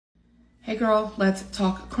Hey girl, let's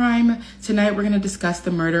talk crime. Tonight we're going to discuss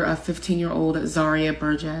the murder of 15-year-old Zaria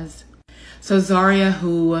Burgess. So Zaria,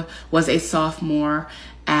 who was a sophomore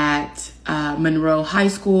at Monroe High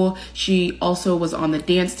School, she also was on the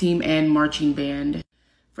dance team and marching band.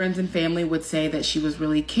 Friends and family would say that she was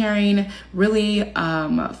really caring, really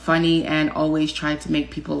funny, and always tried to make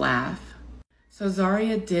people laugh. So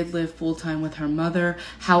Zaria did live full-time with her mother.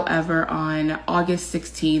 However, on August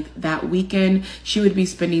 16th, that weekend, she would be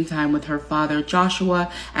spending time with her father,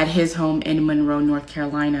 Joshua, at his home in Monroe, North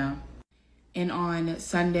Carolina. And on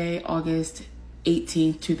Sunday, August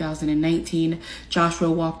 18th, 2019, Joshua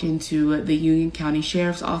walked into the Union County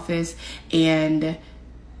Sheriff's Office and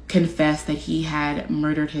confessed that he had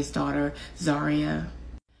murdered his daughter, Zaria.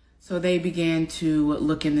 So they began to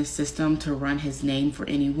look in the system to run his name for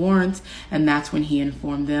any warrants, and that's when he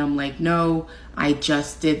informed them, like, no, I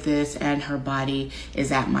just did this and her body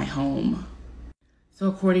is at my home. So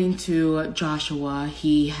according to Joshua,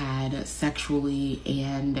 he had sexually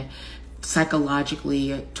and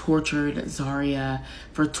psychologically tortured Zaria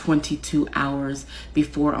for 22 hours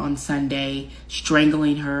before on Sunday,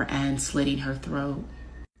 strangling her and slitting her throat.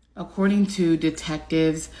 According to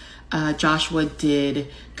detectives, Joshua did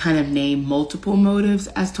kind of name multiple motives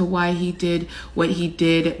as to why he did what he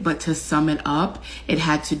did, but to sum it up, it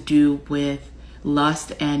had to do with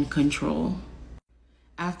lust and control.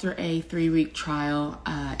 After a 3-week trial,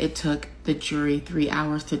 it took the jury 3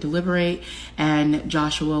 hours to deliberate, and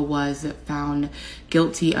Joshua was found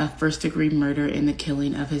guilty of first-degree murder in the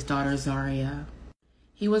killing of his daughter Zaria.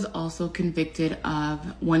 He was also convicted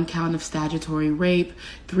of 1 count of statutory rape,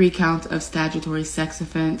 3 counts of statutory sex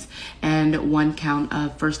offense, and 1 count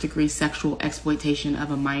of first-degree sexual exploitation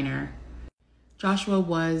of a minor. Joshua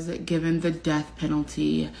was given the death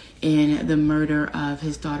penalty in the murder of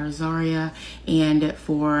his daughter Zaria, and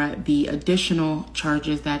for the additional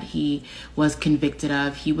charges that he was convicted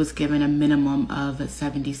of, he was given a minimum of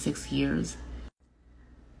 76 years.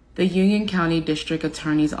 The Union County District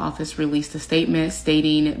Attorney's Office released a statement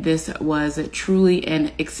stating this was truly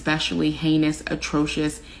an especially heinous,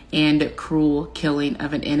 atrocious, and cruel killing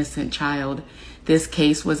of an innocent child. This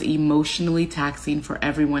case was emotionally taxing for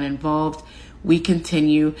everyone involved. We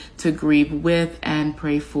continue to grieve with and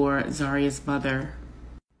pray for Zaria's mother.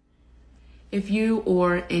 If you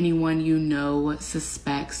or anyone you know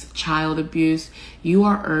suspects child abuse, you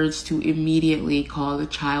are urged to immediately call the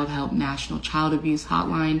Child Help National Child Abuse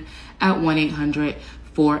Hotline at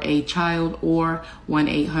 1-800-4-A-CHILD or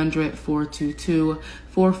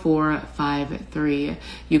 1-800-422-4453.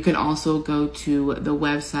 You can also go to the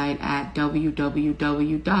website at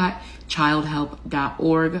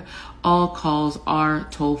www.childhelp.org. All calls are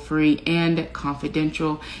toll-free and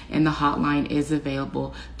confidential, and the hotline is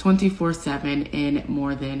available 24/7 in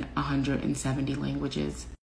more than 170 languages.